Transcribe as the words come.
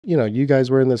you guys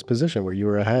were in this position where you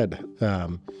were ahead,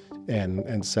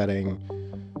 and setting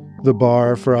the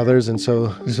bar for others, and so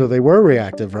they were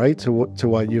reactive, right, to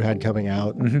what you had coming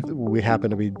out. We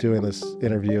happen to be doing this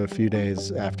interview a few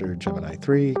days after Gemini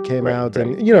 3 came out,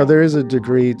 and there is a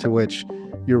degree to which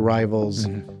your rivals,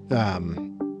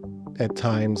 at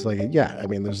times, like, yeah, I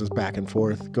mean, there's this back and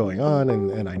forth going on,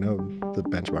 and I know the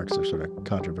benchmarks are sort of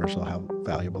controversial how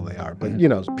valuable they are, but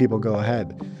people go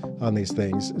ahead on these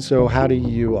things. So how do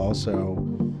you also,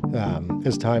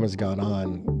 as time has gone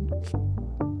on,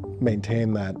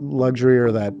 maintain that luxury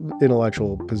or that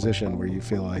intellectual position where you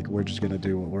feel like we're just going to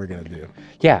do what we're going to do?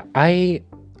 Yeah, I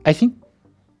think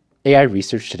AI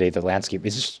research today, the landscape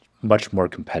is just much more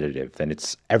competitive than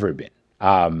it's ever been.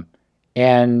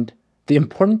 And the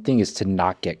important thing is to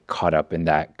not get caught up in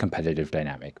that competitive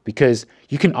dynamic, because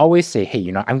you can always say,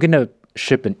 hey, I'm going to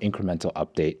ship an incremental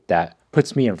update that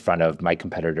puts me in front of my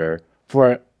competitor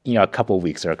for, a couple of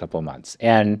weeks or a couple of months.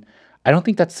 And I don't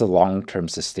think that's the long-term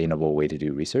sustainable way to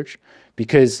do research,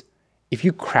 because if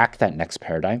you crack that next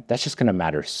paradigm, that's just going to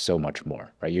matter so much more,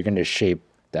 right? You're going to shape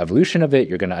the evolution of it.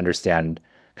 You're going to understand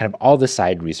kind of all the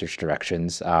side research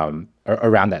directions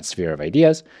around that sphere of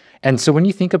ideas. And so when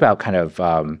you think about kind of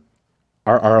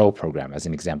our RO program as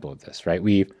an example of this, right?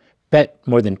 We bet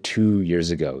more than 2 years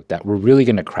ago that we're really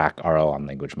going to crack RO on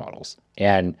language models.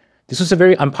 And this was a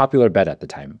very unpopular bet at the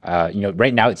time.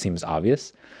 Right now it seems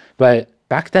obvious, but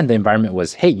back then the environment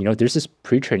was, hey, there's this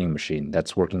pre-training machine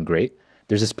that's working great.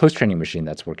 There's this post-training machine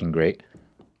that's working great.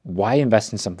 Why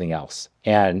invest in something else?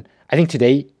 And I think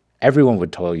today everyone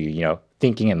would tell you,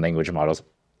 thinking in language models,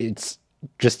 it's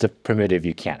just a primitive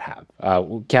you can't have,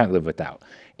 can't live without.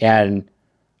 And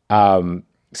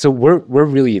so we're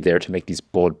really there to make these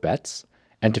bold bets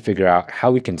and to figure out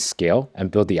how we can scale and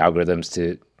build the algorithms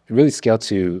to really scale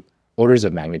to orders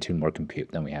of magnitude more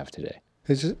compute than we have today.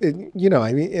 It's just,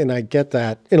 I mean, and I get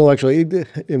that intellectually.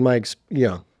 In my,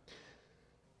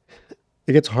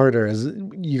 it gets harder as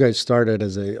you guys started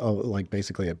as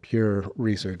basically a pure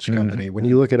research company. When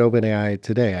you look at OpenAI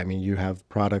today, I mean, you have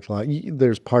product line.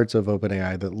 There's parts of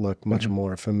OpenAI that look much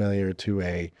more familiar to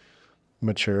a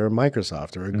mature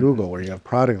Microsoft or a Google, where you have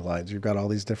product lines. You've got all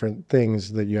these different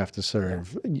things that you have to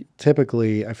serve.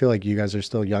 Typically, I feel like you guys are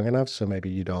still young enough, so maybe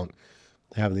you don't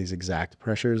have these exact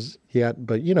pressures yet.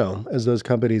 But, as those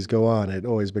companies go on, it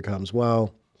always becomes,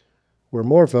 well, we're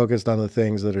more focused on the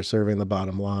things that are serving the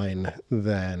bottom line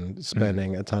than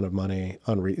spending a ton of money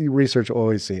on research.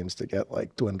 Always seems to get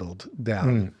dwindled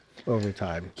down over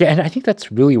time. Yeah, and I think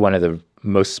that's really one of the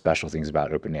most special things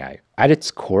about OpenAI. At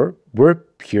its core, we're a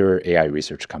pure AI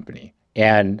research company.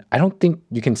 And I don't think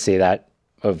you can say that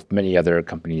of many other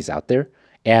companies out there.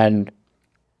 And,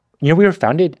 we were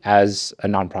founded as a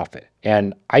nonprofit.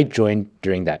 And I joined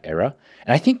during that era.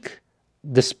 And I think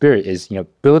the spirit is,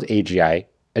 build AGI,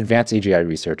 advance AGI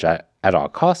research at all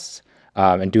costs,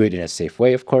 and do it in a safe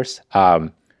way, of course.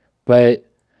 But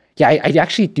yeah, I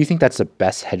actually do think that's the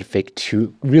best head fake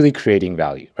to really creating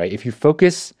value, right? If you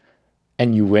focus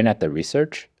and you win at the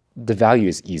research, the value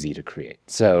is easy to create.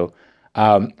 So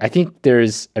I think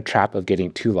there's a trap of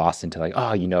getting too lost into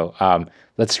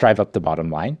let's drive up the bottom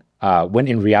line. When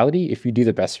in reality, if you do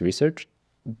the best research,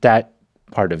 that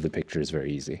part of the picture is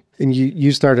very easy. And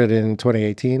you started in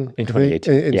 2018? In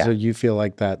 2018, and yeah. So you feel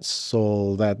like that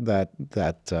soul, that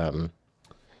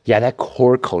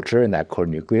core culture and that core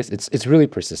nucleus, it's really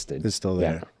persistent. It's still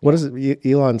there. Yeah. What is it?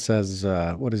 Elon says,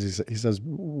 what does he say? He says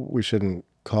we shouldn't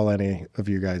call any of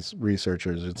you guys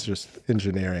researchers. It's just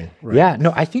engineering, right? Yeah,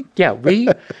 no, I think,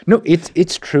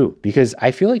 it's true, because I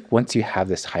feel like once you have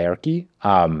this hierarchy,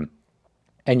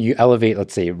 and you elevate,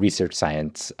 let's say, research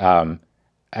science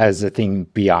as a thing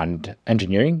beyond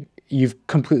engineering, you've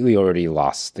completely already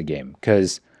lost the game.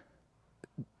 Because,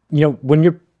 when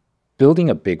you're building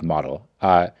a big model,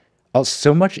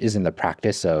 so much is in the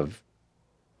practice of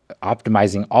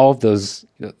optimizing all of those,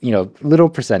 little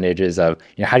percentages of,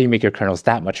 how do you make your kernels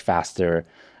that much faster?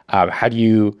 How do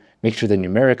you make sure the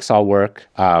numerics all work?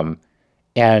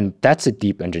 And that's a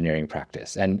deep engineering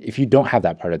practice. And if you don't have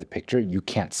that part of the picture, you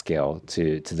can't scale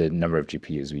to the number of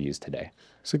GPUs we use today.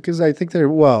 So, because I think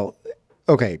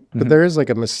but there is like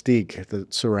a mystique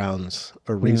that surrounds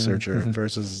a researcher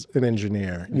versus an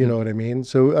engineer. You know what I mean?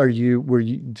 So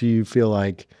do you feel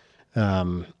like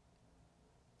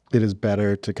it is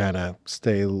better to kind of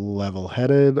stay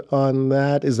level-headed on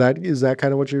that? Is that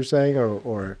kind of what you're saying,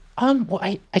 or? Well,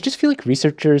 I just feel like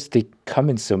researchers, they come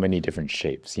in so many different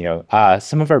shapes.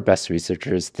 Some of our best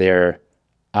researchers, they're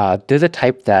the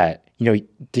type that,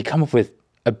 they come up with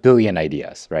a billion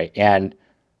ideas, right? And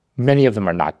Many of them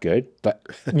are not good, but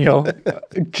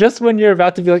just when you're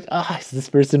about to be like, is this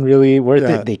person really worth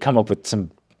it? They come up with some,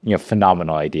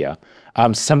 phenomenal idea.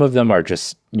 Some of them are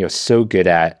just, so good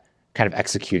at kind of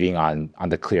executing on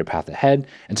the clear path ahead.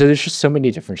 And so there's just so many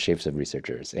different shapes of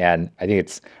researchers. And I think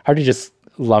it's hard to just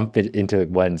lump it into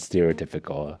one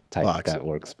stereotypical type that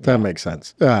works. That makes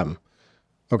sense.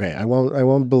 Okay, I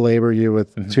won't belabor you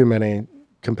with too many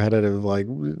competitive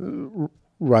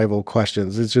rival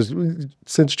questions. It's just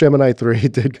since Gemini 3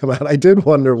 did come out, I did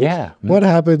wonder what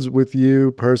happens with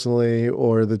you personally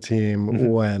or the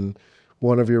team when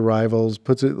one of your rivals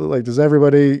puts it, does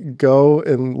everybody go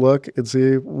and look and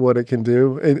see what it can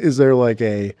do? Is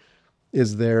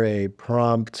there a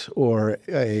prompt or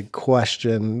a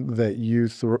question that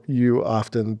you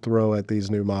often throw at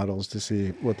these new models to see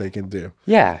what they can do?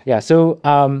 Yeah. So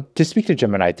to speak to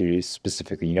Gemini 3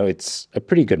 specifically, it's a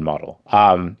pretty good model.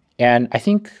 And I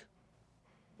think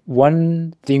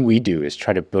one thing we do is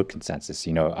try to build consensus.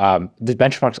 The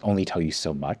benchmarks only tell you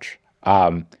so much.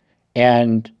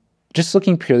 And just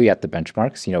looking purely at the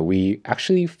benchmarks, we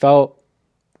actually felt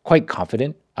quite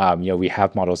confident. We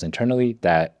have models internally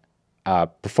that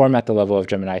perform at the level of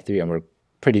Gemini 3, and we're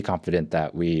pretty confident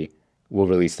that we will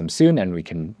release them soon, and we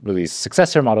can release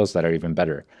successor models that are even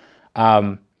better.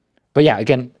 But yeah,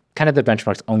 again, kind of the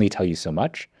benchmarks only tell you so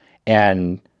much.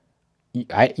 And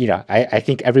I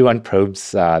think everyone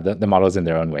probes the models in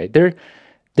their own way. There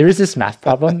is this math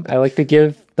problem I like to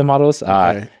give the models.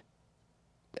 Okay.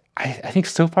 I think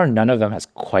so far none of them has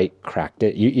quite cracked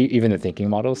it, even the thinking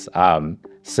models.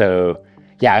 So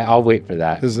yeah, I'll wait for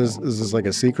that. Is this like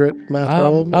a secret math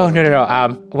problem? Oh,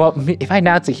 no. Well, if I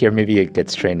announce it here, maybe it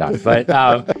gets trained on. But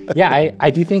yeah,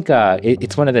 I do think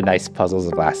it's one of the nice puzzles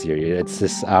of last year. It's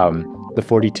this the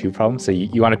 42 problem. So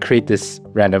you want to create this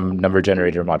random number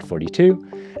generator mod 42,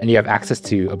 and you have access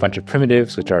to a bunch of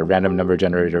primitives, which are random number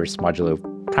generators modulo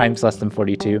primes less than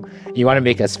 42. You want to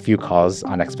make as few calls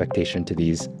on expectation to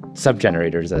these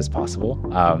sub-generators as possible.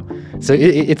 So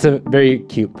it's a very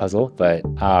cute puzzle, but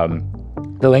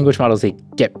the language models, they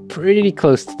get pretty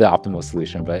close to the optimal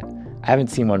solution, but I haven't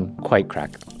seen one quite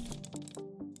crack